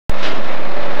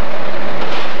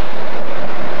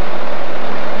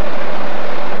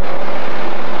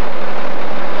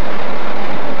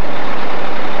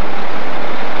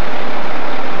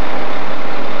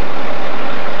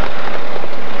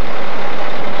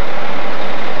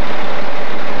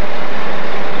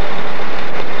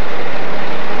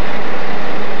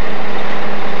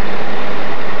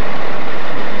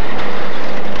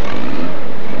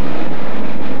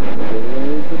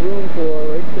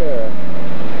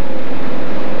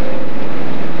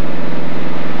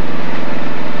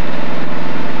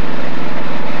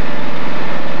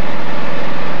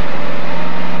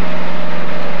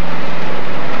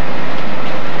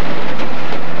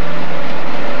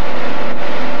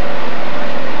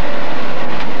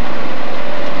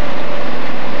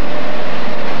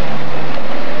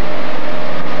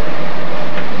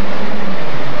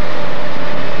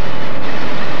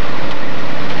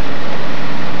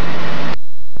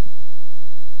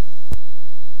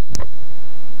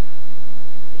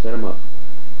Set him up.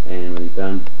 And when he's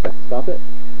done, stop it.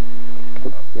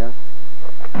 Yeah.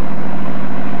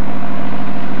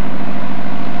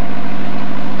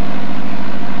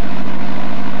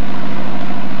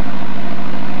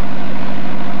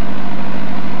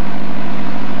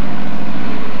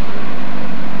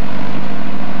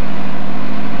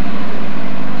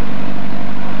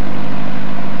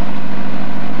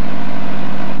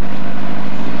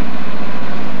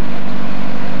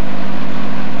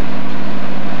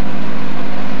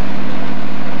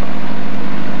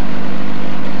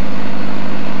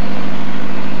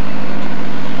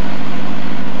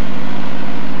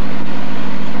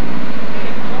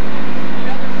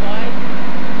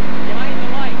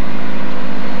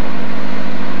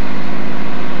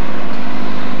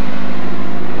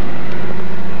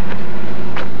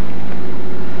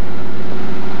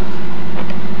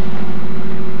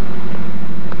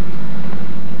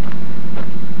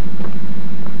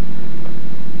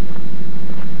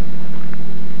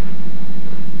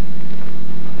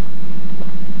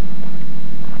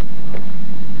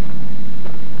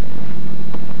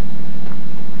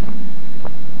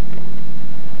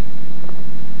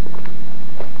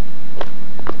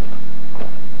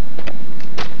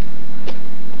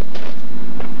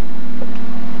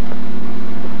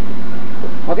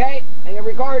 Okay, I can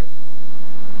record.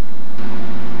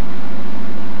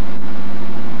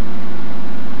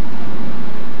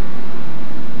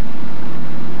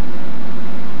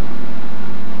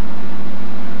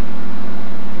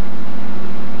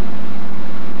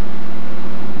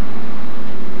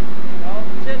 I'll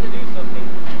pretend to do something.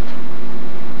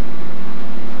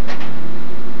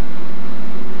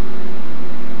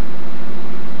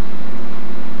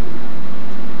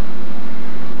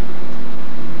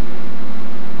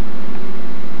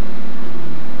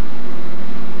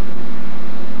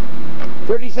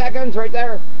 Seconds right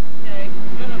there. Okay,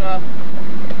 good enough.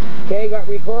 Okay, got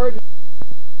record.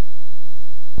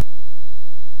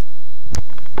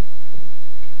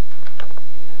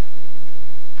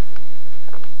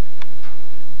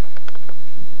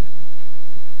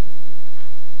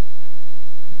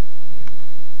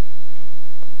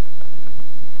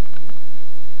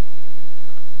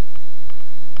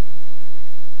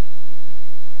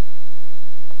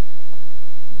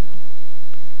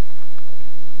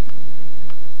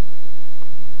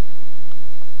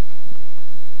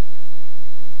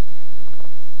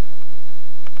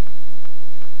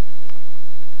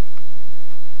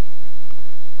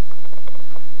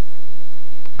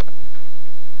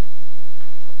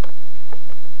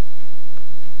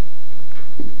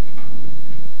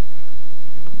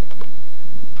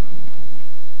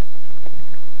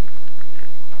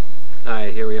 Hi,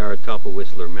 here we are at top of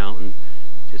Whistler Mountain,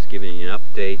 just giving you an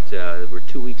update. We're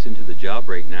 2 weeks into the job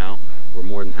right now. We're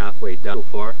more than halfway done so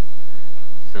far.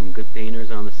 Some good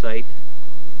painters on the site,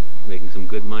 making some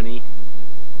good money,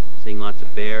 seeing lots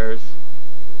of bears,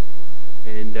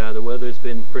 and the weather's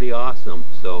been pretty awesome.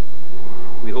 So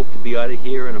we hope to be out of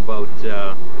here in about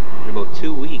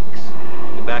 2 weeks.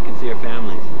 Get back and see our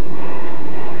families.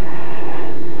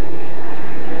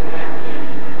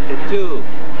 Hit 2.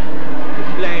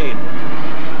 Plane.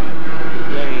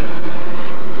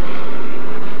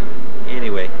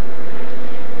 Anyway,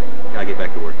 gotta get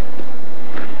back to work.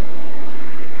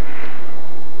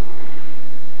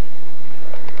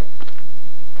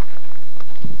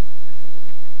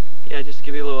 Yeah, just to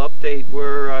give you a little update,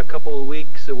 we're a couple of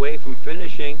weeks away from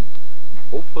finishing.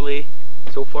 Hopefully,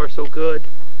 so far so good.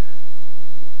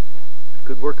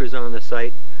 Good workers on the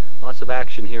site. Lots of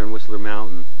action here in Whistler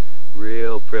Mountain.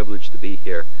 Real privileged to be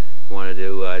here. Wanted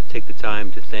to take the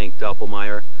time to thank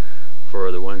Doppelmayr for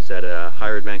the ones that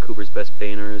hired Vancouver's best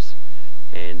painters,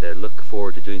 and look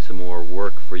forward to doing some more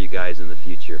work for you guys in the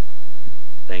future.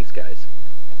 Thanks, guys.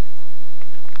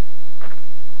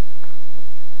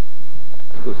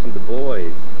 Let's go see the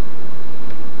boys.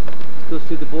 Let's go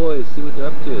see the boys, see what they're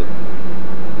up to.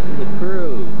 See the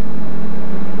crew.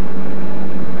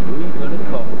 Who are you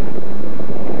gonna call?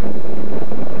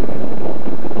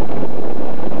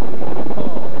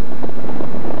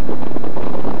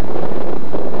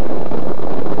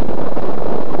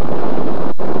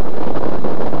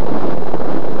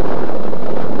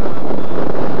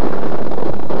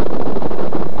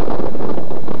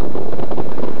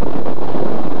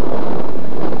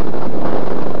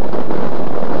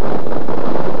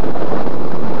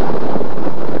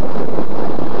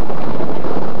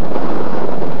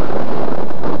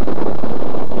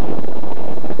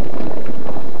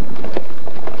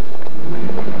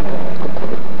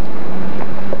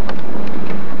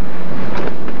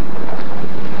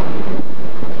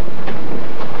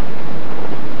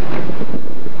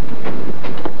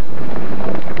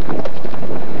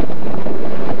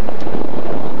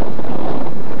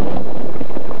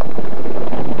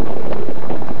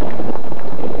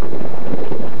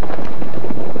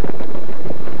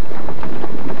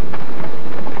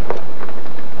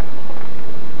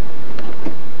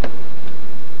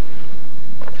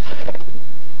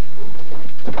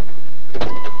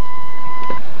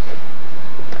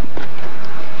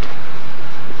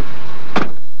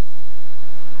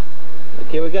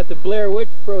 Okay, we got the Blair Witch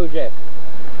Project.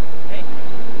 Hey,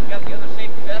 you got the other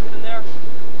safety vest in there?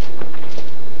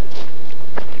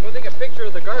 Go take a picture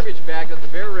of the garbage bag that the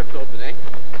bear ripped open, eh?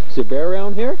 Is there a bear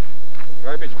around here?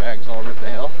 Garbage bag's all ripped to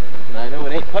hell. And I know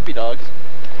it ain't puppy dogs.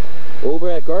 Over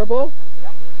at Garbo?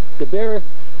 Yep.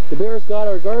 The bear's got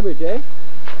our garbage, eh?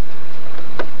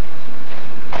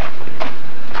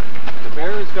 The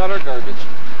bear has got our garbage.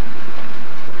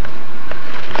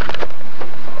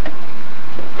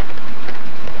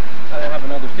 I have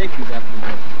another safety vest in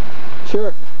there.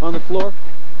 Sure, on the floor.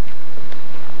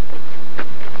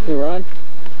 Hey, Ron.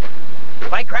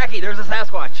 By cracky, there's a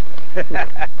Sasquatch.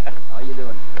 How you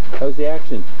doing? How's the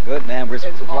action? Good, man. We're It's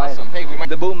awesome. Hey, we might.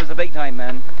 The boom is a big time,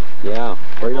 man. Yeah,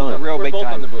 right on it. Real We're big both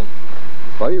time. on the boom.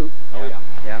 Are you? Oh yeah.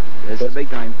 Yeah, it's a big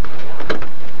time.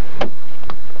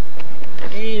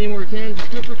 Any more Kansas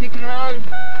Trooper kicking around?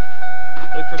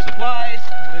 Look for supplies.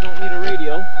 They don't need a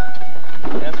radio.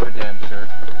 That's for damn sure.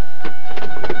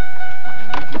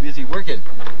 You're too busy working.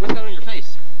 What's that on your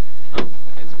face? Oh,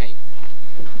 okay, it's paint.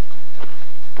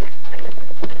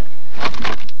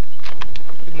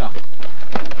 Good enough.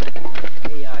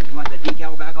 Hey, you want the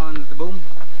decal back on the boom?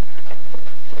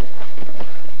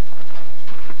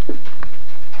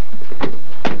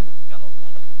 Gotta love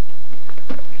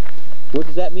What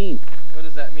does that mean? it. What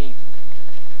does that mean?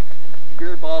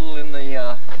 Beer bottle in the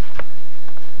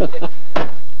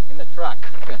in the truck.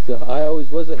 So I always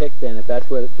was a hick then, if that's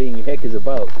what being a hick is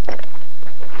about.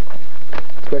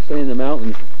 Especially in the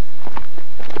mountains.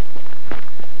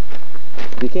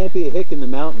 You can't be a hick in the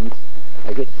mountains,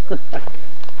 I guess.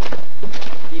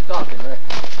 Keep talking, right?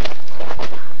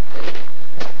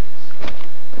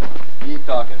 Keep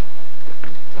talking.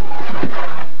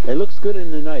 It looks good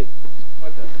in the night.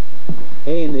 What the?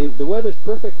 Hey, and the weather's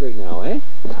perfect right now, eh?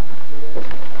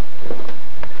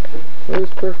 Weather's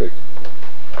perfect.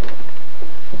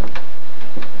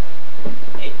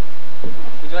 Hey,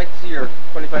 would you like to see your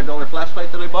 $25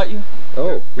 flashlight that I bought you?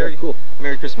 Oh, yeah, Merry- cool.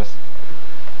 Merry Christmas.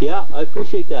 Yeah, I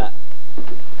appreciate that.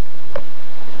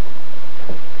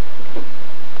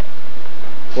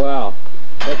 Wow,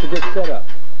 that's a good setup.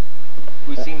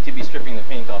 We seem to be stripping the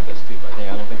paint off this too, but hey,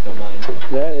 I don't think they'll mind.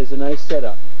 That is a nice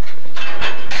setup.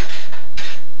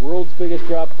 World's biggest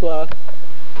drop cloth.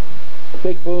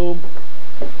 Big boom.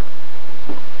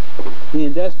 The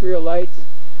industrial lights.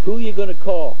 Who you gonna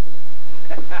call?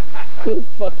 Who the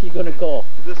fuck you gonna call?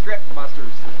 The strip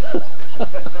busters.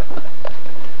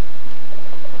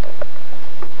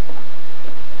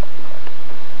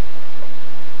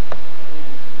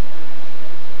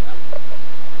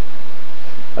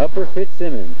 Upper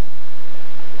Fitzsimmons.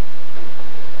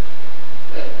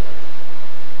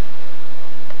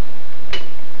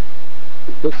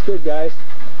 Looks good, guys.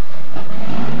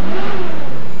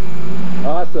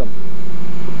 Awesome.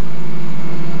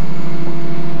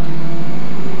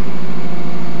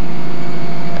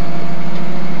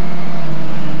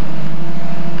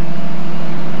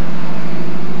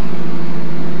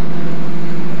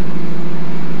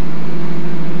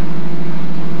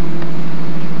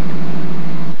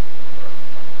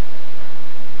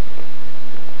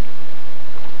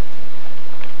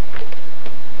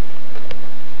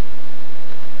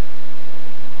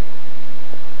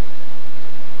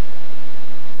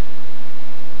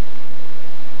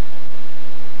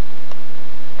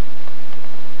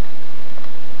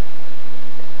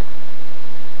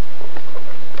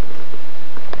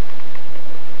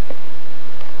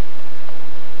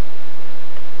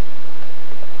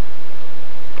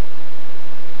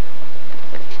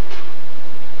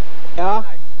 Yeah?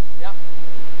 Yeah.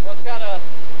 Well, it's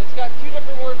got two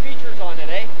different more features on it,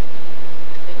 eh?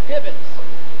 It pivots.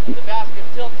 The basket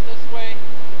tilts this way.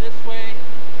 It's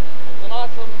an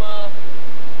awesome,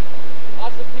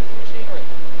 awesome piece of machinery.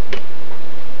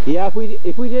 Yeah,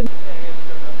 if we didn't.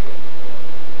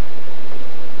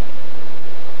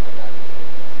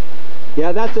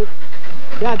 Yeah, that's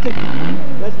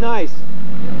nice.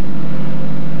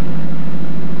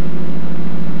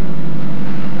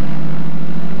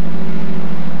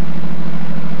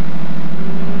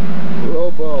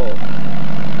 Robo.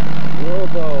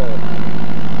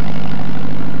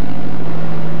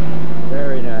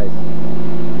 Very nice.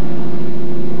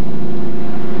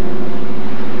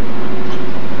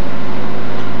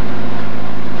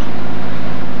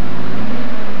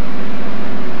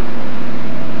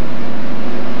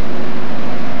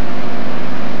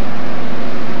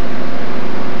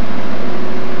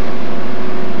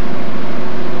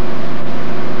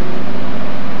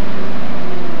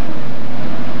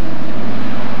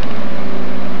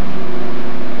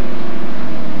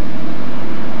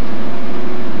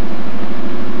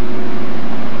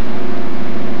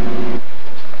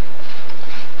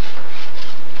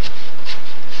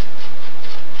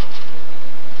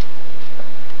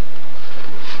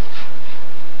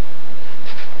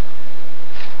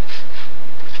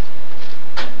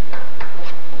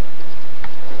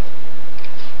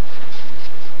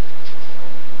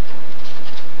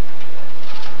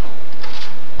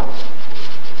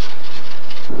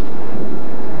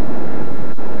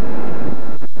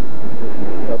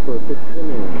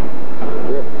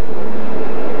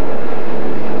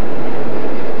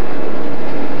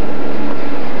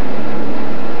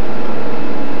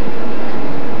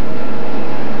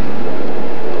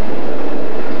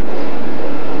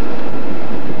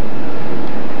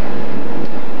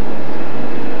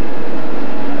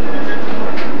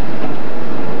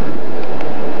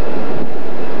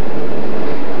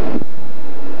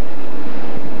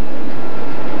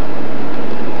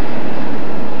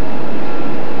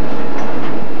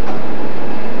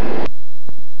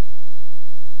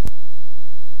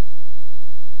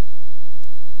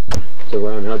 So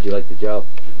Ron, how'd you like the job?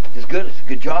 It's good. It's a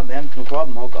good job, man. No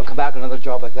problem. I'll come back on another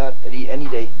job like that any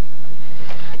day.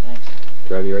 Thanks.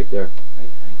 Drive you right there. Right,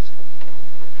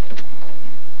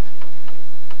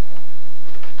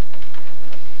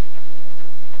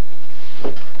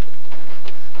 thanks.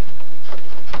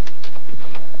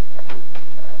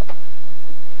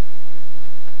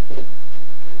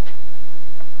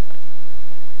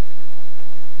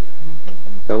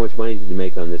 How much money did you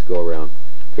make on this go around?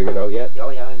 Figured out yet? Oh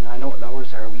yeah, I know what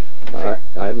hours are.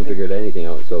 I haven't figured anything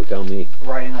out, so tell me.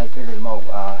 Ryan and I figured them out.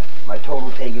 My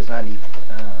total take is 91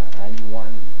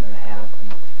 and a half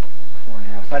and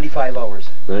 4.5. 95 hours.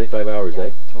 95 hours, Yeah,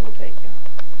 eh? total take, yeah.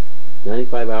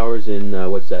 95 hours in,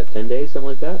 what's that, 10 days, something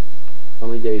like that? How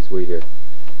many days were you here?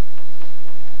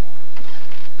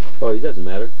 Oh, it doesn't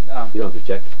matter. You don't have to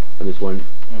check. I'm just wondering,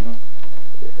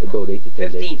 about 8 to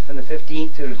 10 days. 15th, from the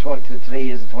 15th to the 20th, to today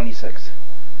is the 26th.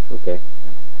 Okay.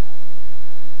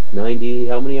 90,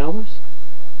 how many hours?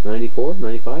 94,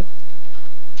 95?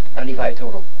 95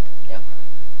 total.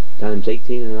 Times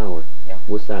 18 an hour. Yeah.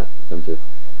 What's that come to?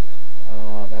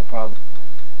 That probably,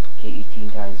 okay,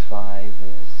 18 times 5 is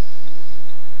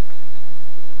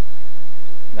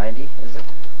 90, is it?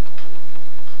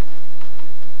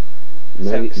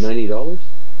 $90?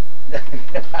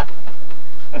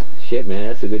 Shit, man,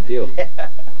 that's a good deal.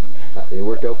 It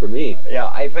worked out for me. Yeah,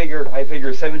 I figure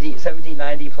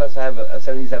 1790 plus I have a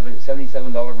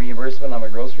 $77 reimbursement on my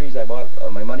groceries I bought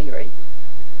on my money, right?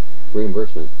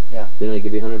 Reimbursement. Yeah. Didn't I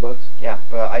give you $100? Yeah,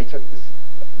 but I took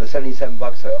the 77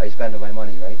 bucks I spent on my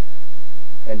money, right?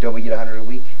 And don't we get 100 a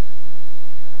week?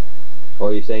 Or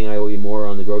are you saying I owe you more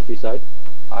on the grocery side?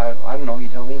 I don't know, you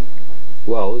tell me.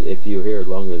 Well, if you're here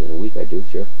longer than a week, I do,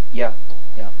 sure. Yeah.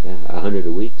 Yeah, 100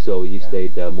 a week, so you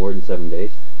stayed more than 7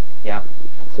 days. Yeah.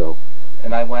 So.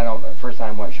 And I went out, the first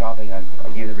time I went shopping, I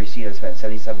gave the receipt, I spent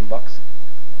 77 bucks.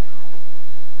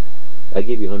 I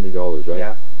gave you $100, right?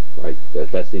 Yeah. Right,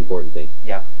 that's the important thing.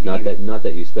 Yeah. Not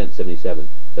that you spent 77.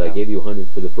 That No. I gave you 100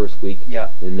 for the first week. Yeah.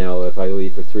 And now if I owe you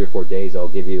for 3 or 4 days, I'll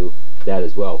give you that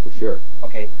as well, for sure.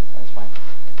 Okay, that's fine.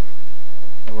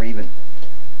 And we're even.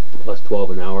 Plus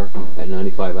 12 an hour at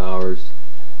 95 hours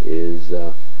is,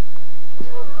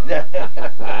 yeah,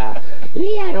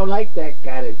 I don't like that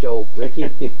kind of joke, Ricky.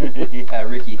 Yeah,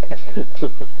 Ricky.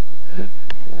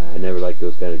 I never like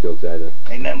those kind of jokes either.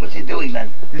 Hey man, what's he doing,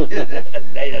 man?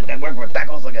 They work with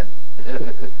tacos again.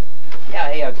 Yeah,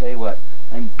 hey, I'll tell you what.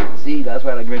 See, that's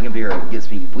why I like drinking beer. It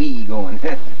gets me wee going.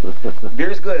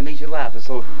 Beer's good. It makes you laugh. It's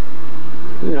so.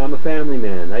 You know, I'm a family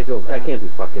man. I can't be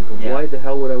fucking. Yeah. Why the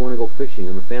hell would I want to go fishing?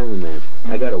 I'm a family man.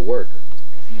 I gotta work.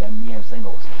 See, I'm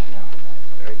single. So,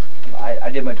 yeah. I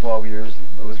did my 12 years.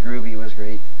 It was groovy. It was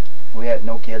great. We had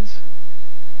no kids.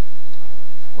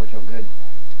 Worked out good.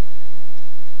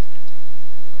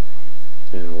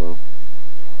 Yeah, well,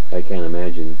 I can't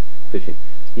imagine fishing.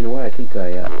 You know what? I think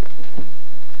I.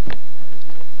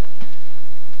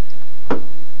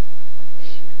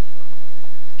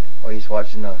 Oh, he's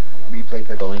watching the replay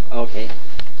picture. Going. Okay.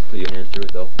 Put your hand through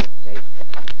it though. Okay.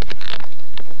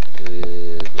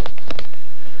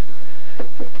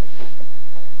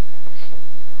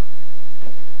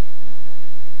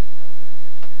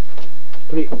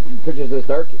 Pretty pictures of this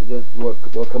dark.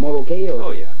 Will come out okay? Or?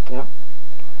 Oh yeah. Yeah.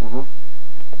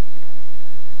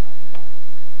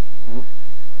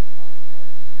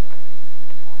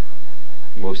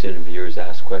 Most interviewers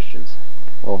ask questions.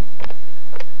 Oh.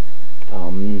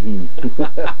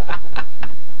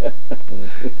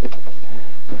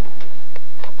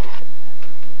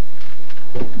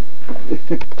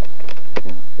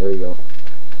 There you go.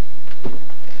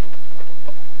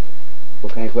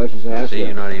 What kind of questions I ask See, you?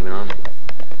 you're not even on.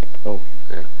 Oh.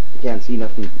 Yeah. You can't see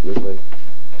nothing this way.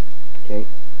 Okay.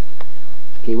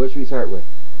 Okay, what should we start with?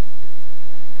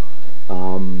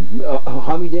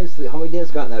 How many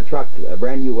days got in that truck? A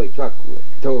brand new white truck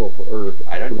total, or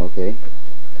I don't know. Okay.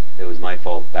 It was my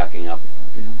fault backing up.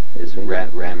 Yeah. Is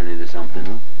ramming into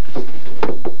something.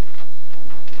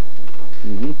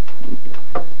 Mm-hmm.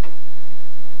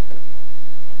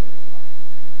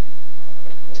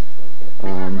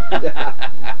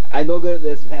 I'm no good at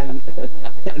this, man.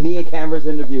 Me and Cameron's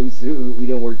interviews, we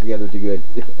don't work together too good.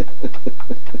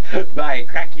 By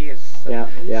Cracky is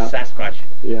Sasquatch.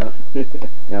 Yeah.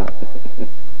 Yeah.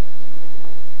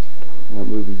 That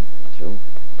movie show.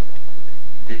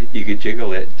 You could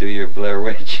jiggle it, do your Blair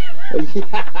Witch.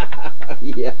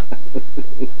 Yeah.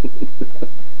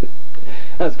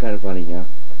 That's kind of funny, yeah.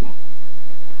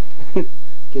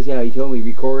 Because, yeah, he told me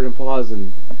record and pause,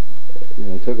 and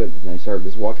I took it, and I started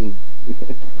just walking.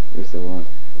 You're so on.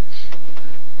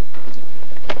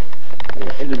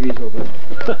 Yeah, interview's over.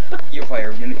 You're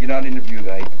fired. You're not an interview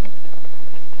guy.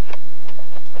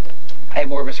 I'm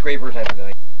more of a scraper type of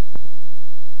guy.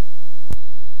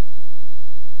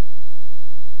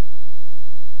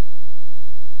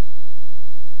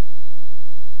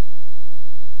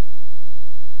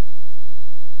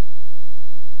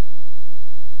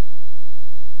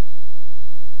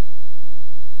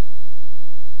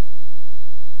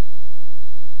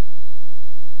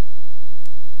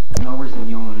 Hours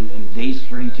and in days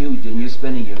 32, then you're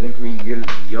spending your literally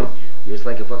you're just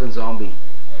like a fucking zombie.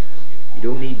 You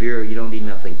don't need beer, you don't need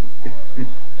nothing.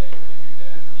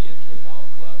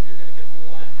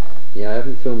 Yeah, I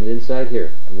haven't filmed inside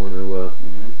here. I want to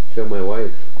show my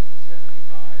wife.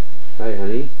 Hi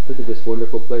honey, look at this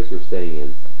wonderful place we're staying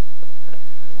in.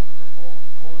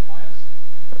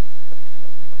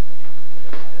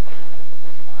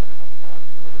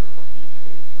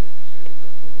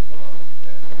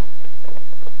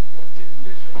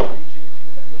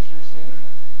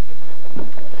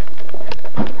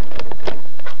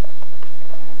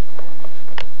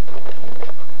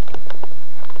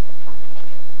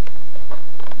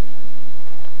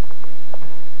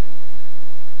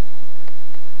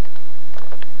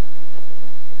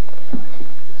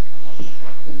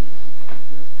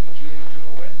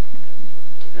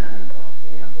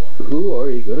 Who are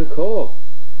you gonna call?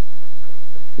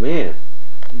 Man.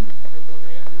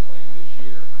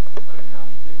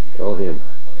 Call him.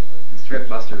 Strip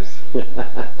busters.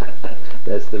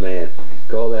 That's the man.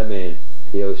 Call that man.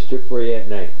 He'll strip for you at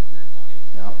night.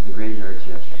 No, the graveyard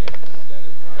shift.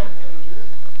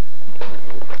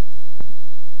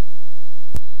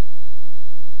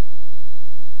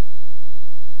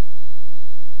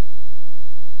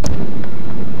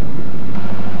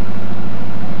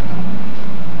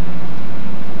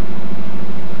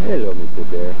 Hello, Mr.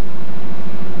 Bear.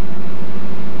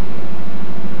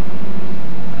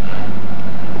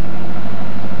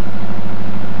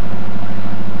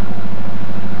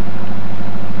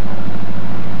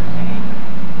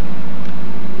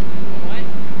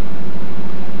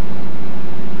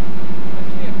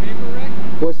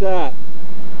 What's that?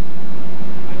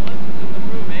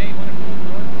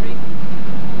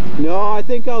 No, I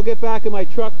think I'll get back in my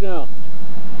truck now.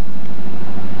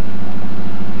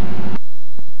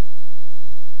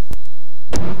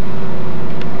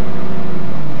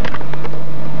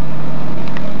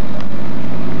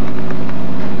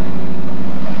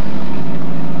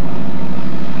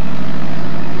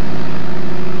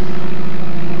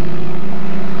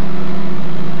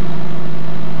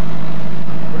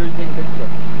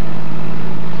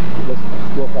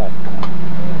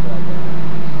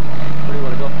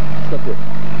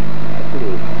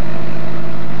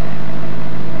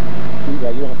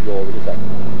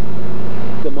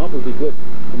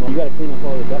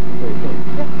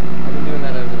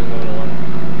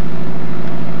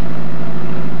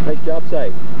 Job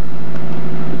site.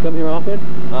 You come here often?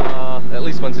 At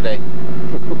least once a day.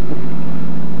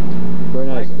 Very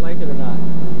nice. Like it or not.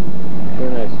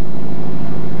 Very nice.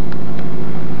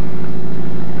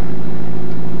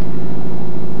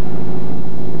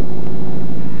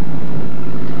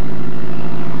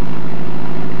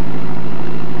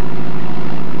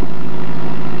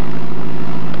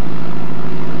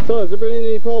 So, has there been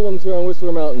any problems here on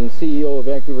Whistler Mountain, CEO of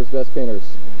Vancouver's Best Painters?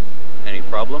 Any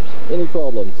problems? Any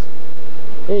problems?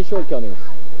 Any shortcomings?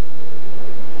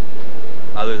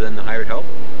 Other than the hired help?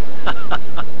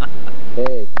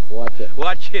 Hey, watch it.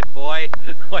 Watch it, boy.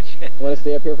 Watch it. Want to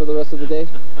stay up here for the rest of the day?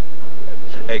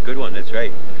 Hey, good one. That's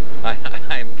right. I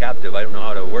am captive. I don't know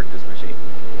how to work this machine.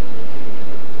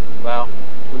 Well,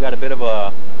 we got a bit of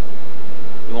a,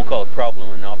 we won't call it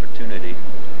problem, an opportunity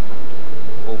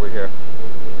over here.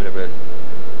 Bit of a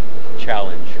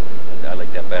challenge. I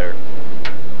like that better.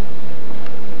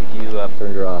 You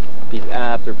turned her off.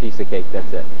 After piece of cake,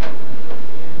 that's it.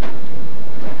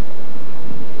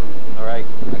 Alright,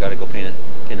 I gotta go paint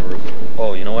the roof.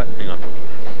 Oh, you know what? Hang on.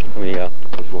 Let me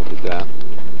just look at that.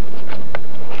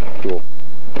 Cool.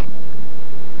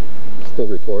 Still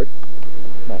record?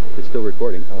 No. It's still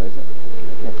recording. Oh, is it?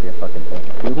 Can't see a fucking thing.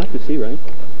 You don't have to see, Ryan.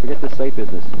 Forget the site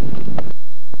business.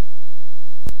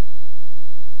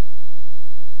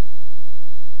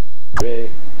 Ready?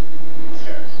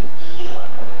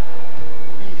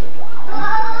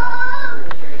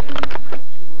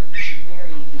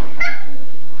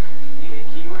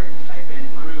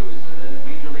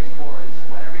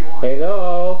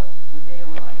 Hello?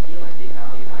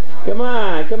 Come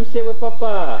on, come sit with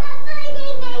Papa.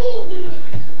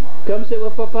 Come sit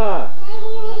with Papa.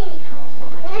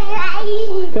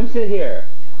 Come sit here.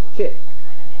 Sit.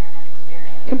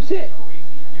 Come sit.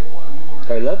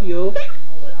 I love you.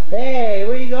 Hey,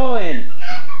 where you going?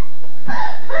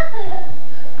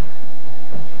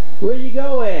 Where you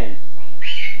going?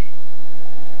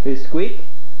 Is Squeak?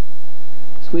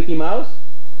 Squeaky Mouse?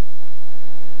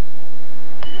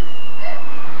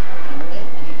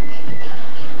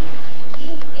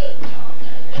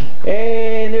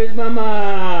 Hey, and there's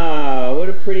Mama! What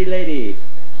a pretty lady.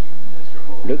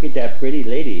 Look at that pretty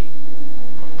lady.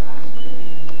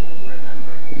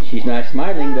 She's not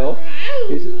smiling though.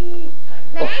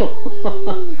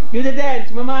 Oh. Do the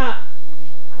dance, Mama!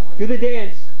 Do the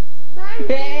dance.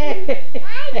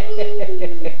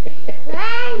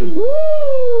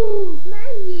 Woo!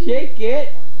 Shake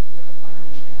it.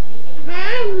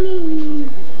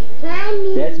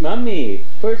 That's Mommy.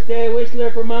 First day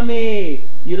Whistler for Mommy.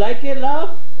 You like it,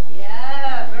 love?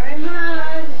 Yeah, very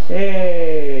much.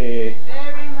 Hey.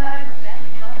 Very much.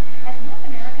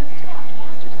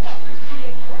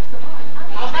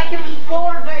 I'll make him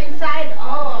forward inside.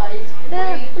 Oh, it's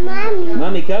great.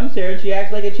 Mommy comes here and she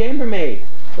acts like a chambermaid.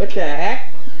 What the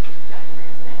heck?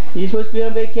 You're supposed to be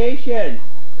on vacation.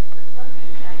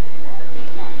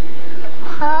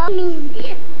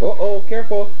 Uh-oh,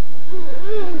 careful.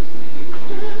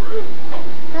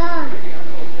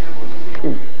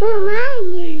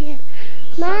 Mommy.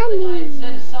 Something I had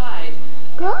set aside,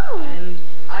 Go. and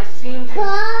I seem to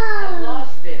have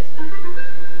lost it.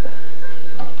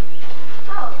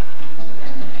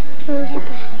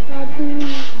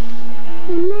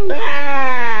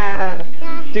 Ah!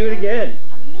 Do it again.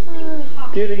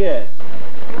 Do it again.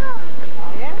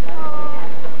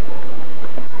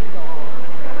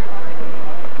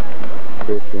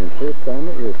 1st time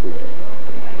at Whistler.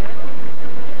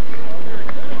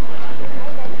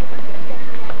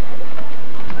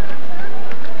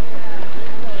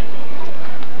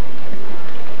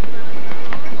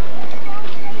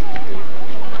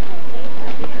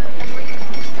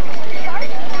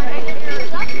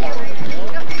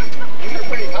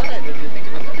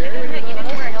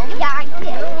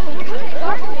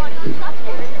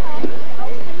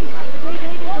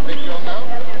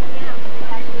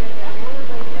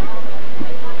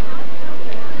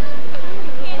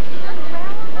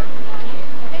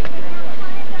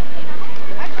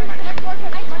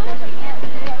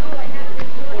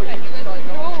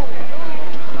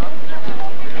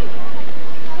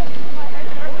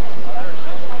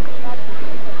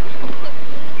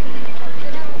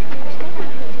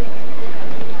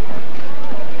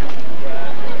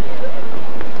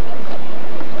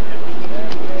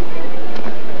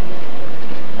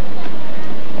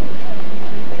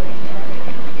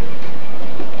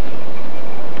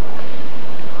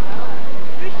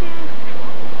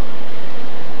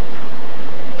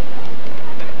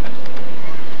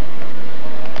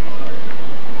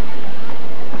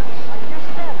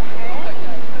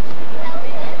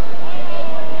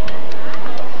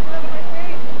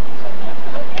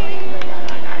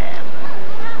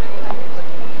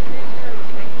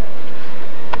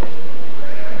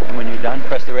 Done,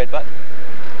 press the red button.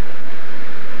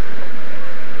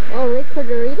 Oh,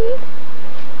 record already?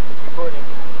 Recording.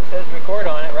 It says record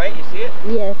on it, right? You see it?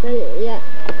 Yes, yeah.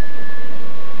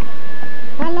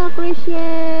 Hello,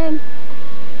 Christian.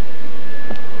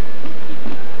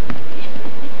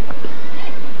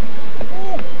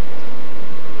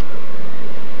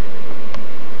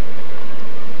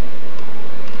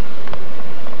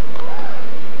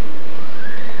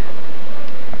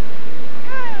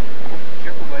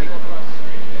 Careful, buddy.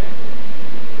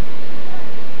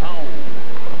 Ow.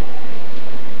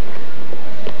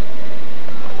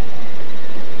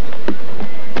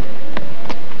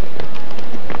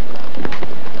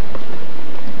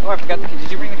 Oh, I forgot.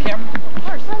 Did you bring the camera? Of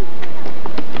course.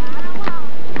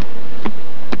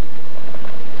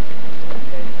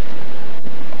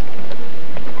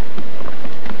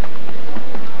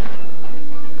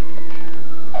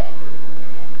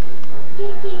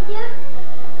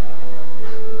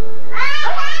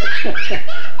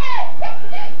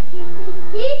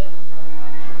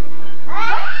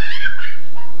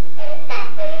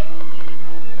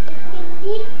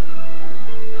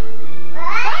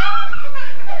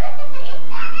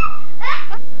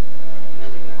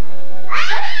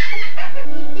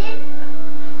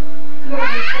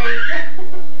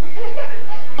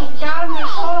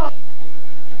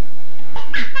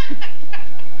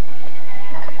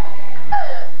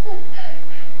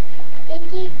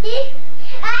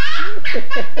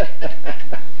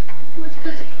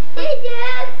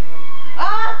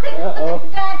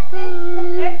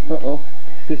 Uh-oh.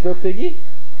 Sister Piggy?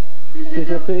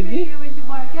 Sister Piggy?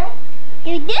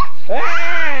 You do?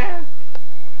 Ah!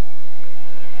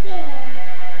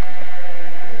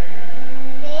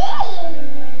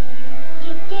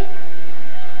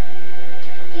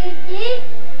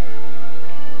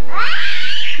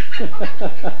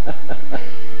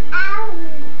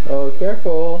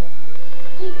 Careful.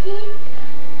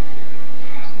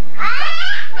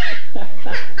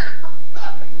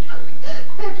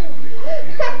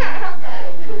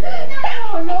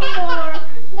 No more.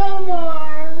 No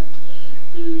more.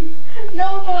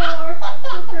 No more.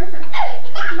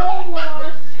 No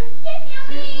more.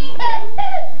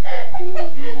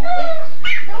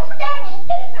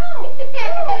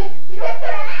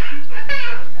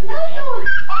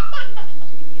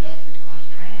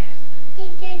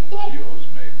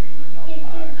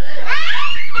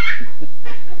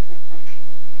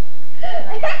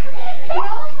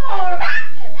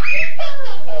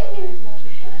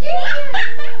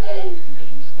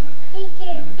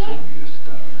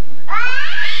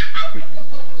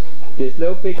 This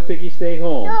little piggy stay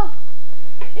home. No.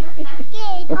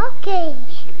 Okay.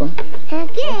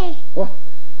 Okay. What?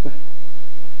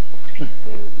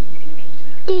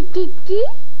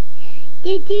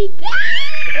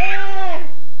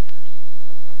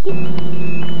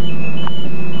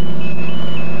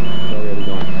 Already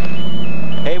gone.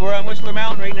 Hey, we're on Whistler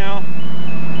Mountain right now.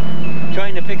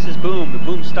 Trying to fix this boom. The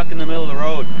boom's stuck in the middle of the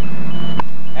road.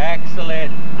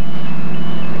 Excellent.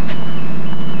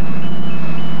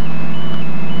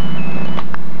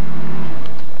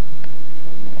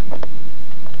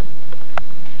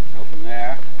 Go from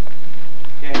there.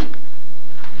 Okay.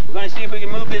 We're gonna see if we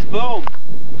can move this boom.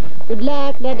 Good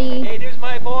luck, Daddy. Hey, there's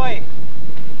my boy.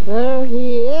 There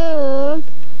he is.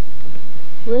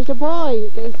 Where's the boy?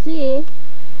 You can see.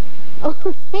 Oh,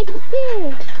 right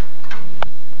there.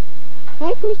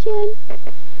 Hi, Christian.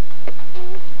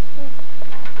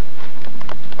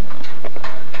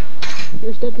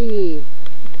 Where's Daddy?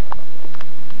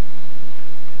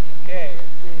 Okay,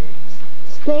 let's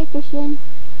see. Stay, Christian.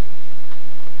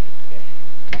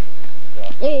 So,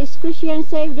 Hey, is Christian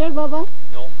safe there, Baba?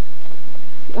 no,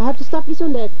 I have to stop this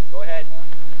one, Dad. go ahead.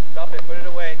 Stop it, put it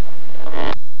away.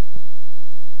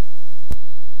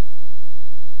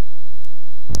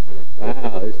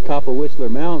 Wow, it's top of Whistler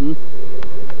Mountain.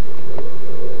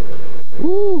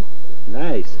 Woo!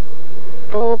 Nice.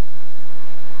 Oh,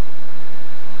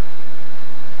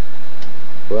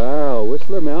 Wow,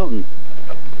 Whistler Mountain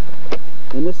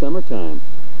in the summertime.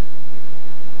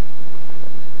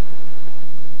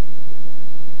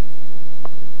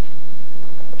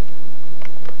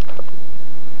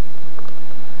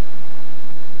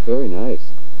 Very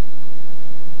nice.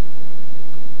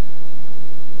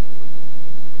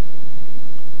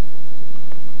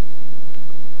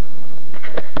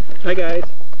 Hi guys,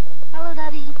 hello,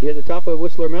 Daddy. you're at the top of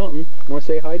Whistler Mountain. Want to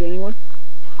say hi to anyone?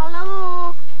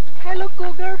 Hello. Hello,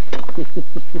 Cougar.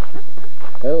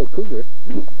 Oh, cougar.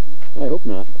 I hope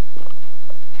not.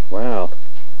 Wow,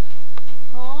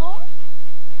 Oh.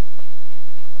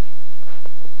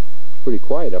 pretty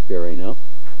quiet up here right now.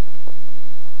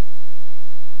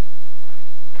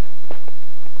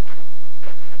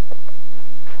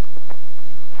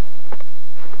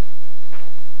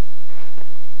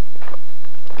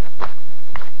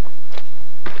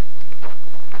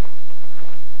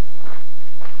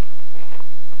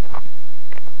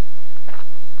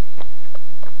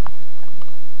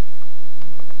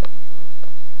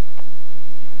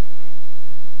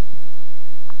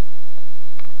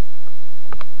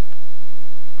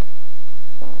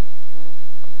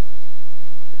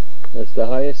 That's the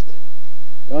highest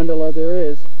gondola there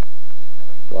is.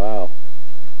 Wow.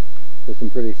 There's some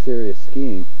pretty serious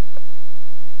skiing.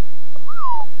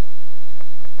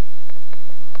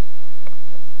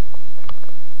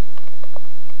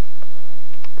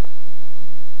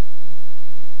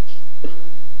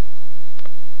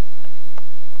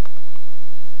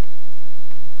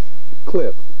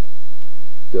 Cliff.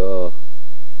 Duh.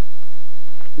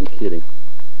 I'm kidding.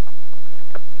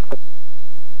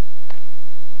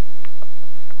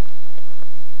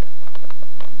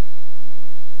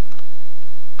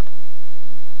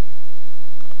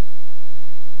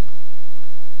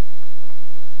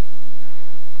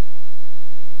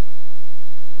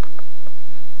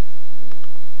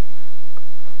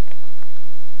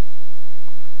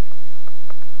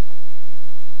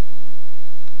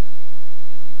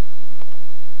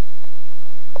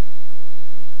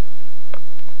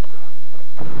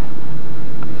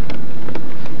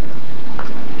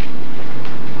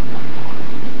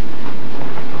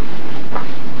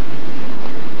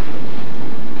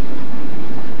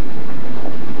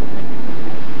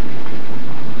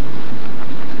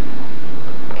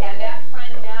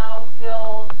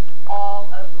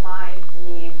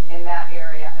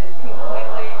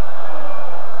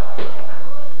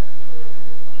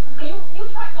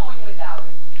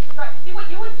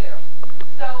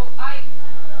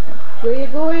 Where you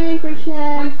going, Christian?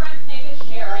 My friend's name is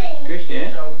Sherry. Christian?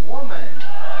 She's a woman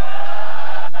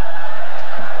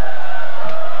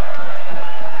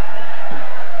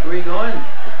you going?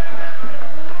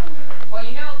 Well,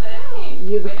 you know that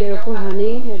You be careful,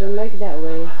 honey. I don't like it that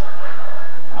way.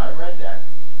 I read that.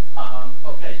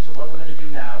 Okay, so what we're going to do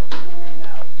now,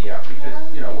 yeah,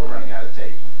 because, you know, we're running out of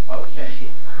tape. Okay.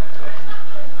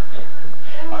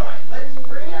 All right, let's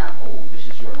bring out, oh, this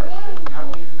is your husband. How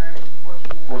long have you been married?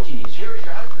 14 years. Here is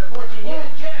your husband of 14 years,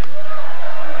 Jim.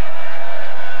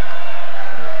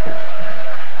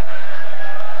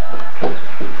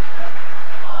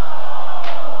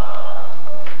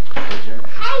 Hey, Jim.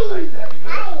 Nice to have you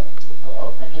here.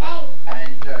 Hello, thank you. And I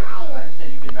understand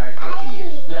you've been married 14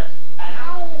 years. Yes. And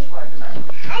how would you describe the marriage?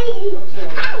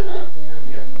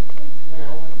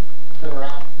 Been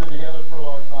around, been together for a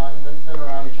long time, been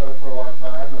around each other for a long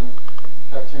time, and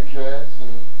got 2 kids,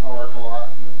 and I work a lot,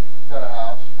 and got a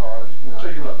house, cars, you know. So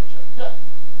you love each other? Yeah,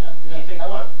 yeah. Do you think I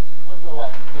went through a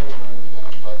lot to deal with her in the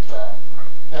beginning, but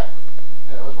yeah,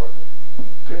 it was worth it.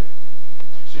 Good.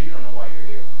 So you don't know why you're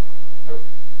here? Nope.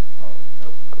 Oh, no.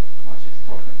 Why don't you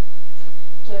talk to me?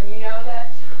 Jim, you know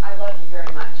that I love you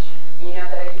very much. You know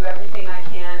that I do everything I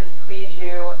can to please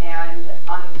you, and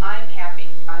I'm happy.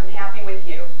 I'm happy with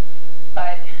you.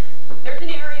 But there's an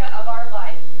area of our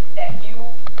life that you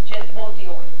just won't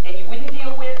deal with, and you wouldn't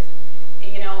deal with.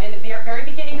 You know, in the very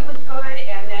beginning it was good,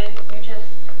 and then you just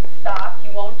stopped.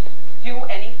 You won't do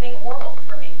anything oral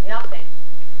for me, nothing.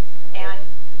 And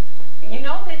you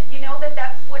know that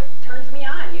that's what turns me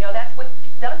on. You know, that's what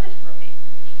does it for me.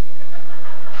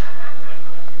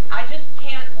 I just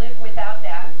can't live without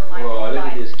that for my whole life. Look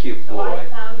at this cute So boy. I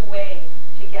found a way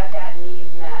to get that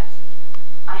need met.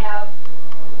 I have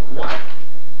What?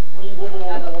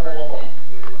 another person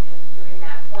who is doing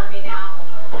that for me now.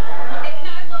 And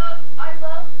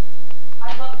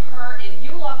I love her, and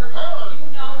you love her too. You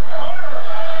know her.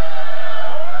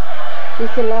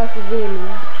 It's a lost women.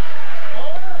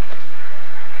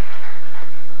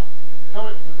 No,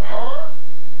 her?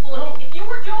 Well, if you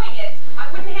were doing it,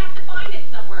 I wouldn't have to find it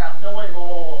somewhere else. No, wait,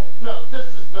 whoa. No, this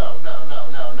is, no.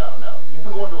 You've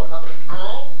been going to another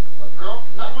girl? A girl?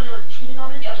 Not when you're cheating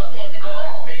on me? Yeah, look, it's a girl.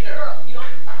 Girl, you don't...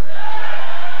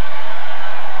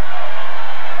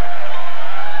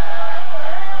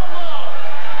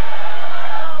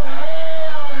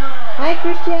 Hi,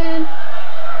 Christian.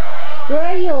 Where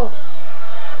are you?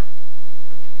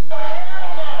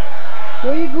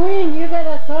 Where are you going? You got a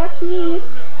car keys.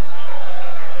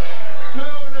 No.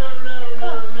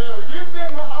 You've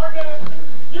been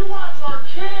you watch our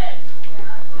kids.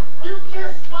 You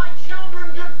kiss my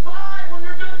children goodbye when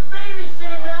you're done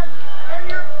babysitting them, and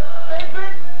they've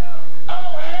been,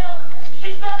 oh hell,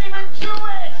 she's not even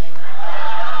Jewish.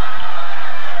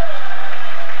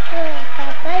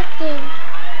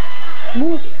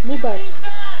 Move back.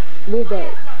 Move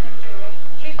back.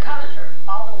 She's kosher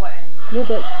all the way. Move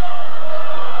back.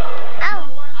 You know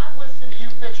what? I've listened to you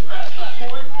bitch about your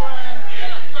boyfriend.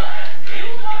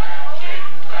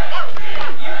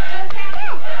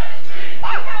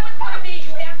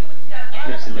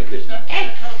 Listen to Christian.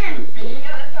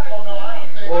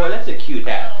 Oh, that's a cute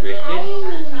hat, Christian.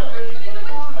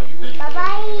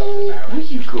 Where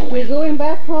you going? We're going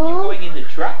back You home. going in the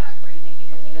truck?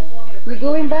 We're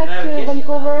going back Can I have a to kiss?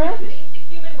 Vancouver. Kiss.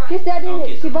 Kiss Daddy. Oh,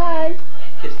 kiss. Say bye.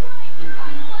 Kiss.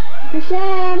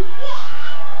 Christian.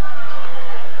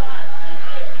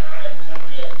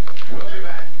 We'll be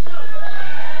back.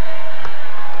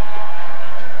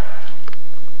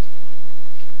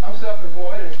 I'm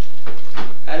self-employed.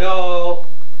 Hello.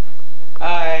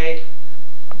 Hi.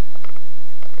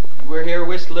 We're here,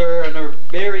 Whistler, on our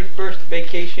very first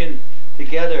vacation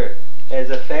together as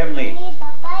a family.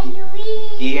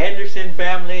 The Anderson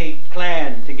family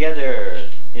clan together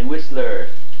in Whistler.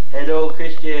 Hello,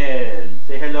 Christian.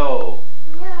 Say hello.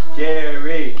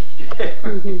 Jerry.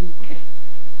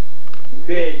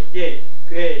 Christian.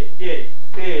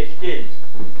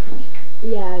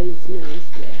 Yeah, it's nice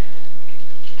there.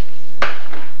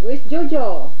 Where's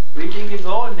Jojo? Where do you think you're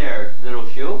going there, little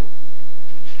shoe?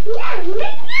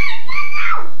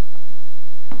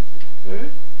 Hmm?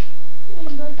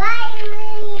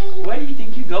 Where do you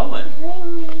think you're going?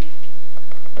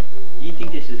 You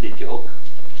think this is a joke?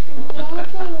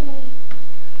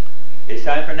 It's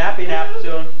time for nappy nap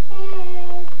soon.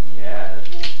 Yes.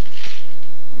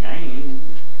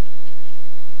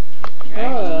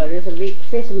 Oh, there's a big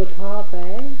fish on the top,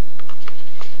 eh?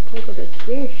 Look at the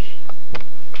fish.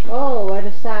 Oh, what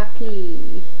a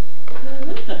sake.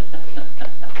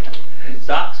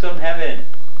 Socks from heaven.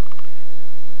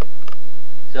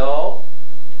 So,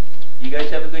 you guys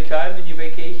have a good time in your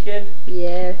vacation?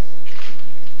 Yes.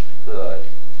 Good.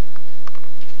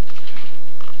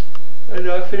 And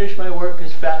I finish my work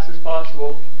as fast as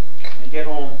possible and get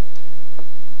home.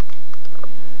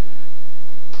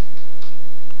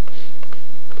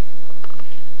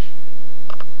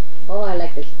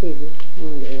 Stevie.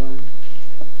 Only one.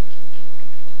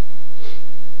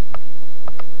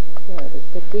 So there's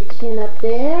the kitchen up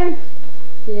there.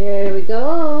 There we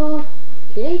go.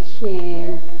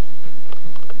 Kitchen.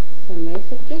 So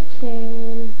there's a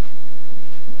kitchen.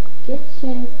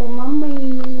 Kitchen for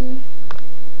mommy.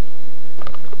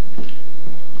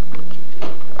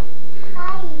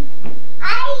 Hi.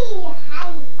 Hi.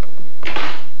 Hi.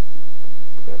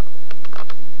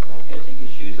 Yeah, take your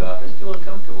shoes off. It's too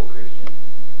uncomfortable, Christian.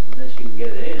 Unless you can get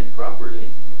it in properly.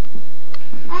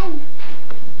 Hi.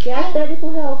 Yeah, Daddy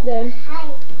will help then.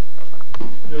 Hi.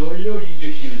 No, you don't need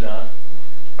your shoes on.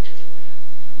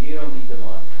 You don't need them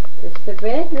on. There's the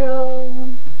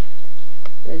bedroom.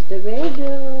 There's the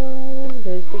bedroom.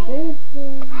 There's the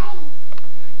bedroom. Hi.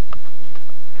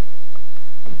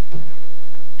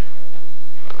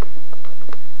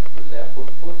 Was that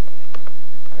foot?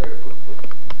 I heard a foot.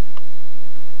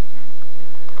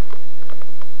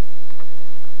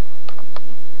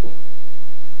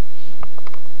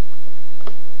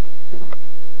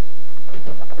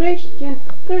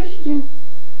 Christian.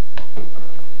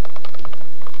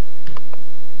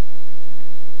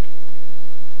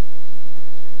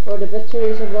 Oh, the battery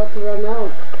is about to run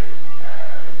out.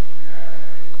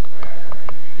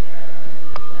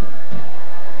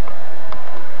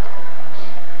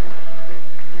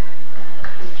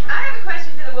 I have a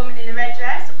question for the woman in the red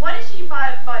dress. What is she,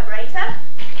 vibrator?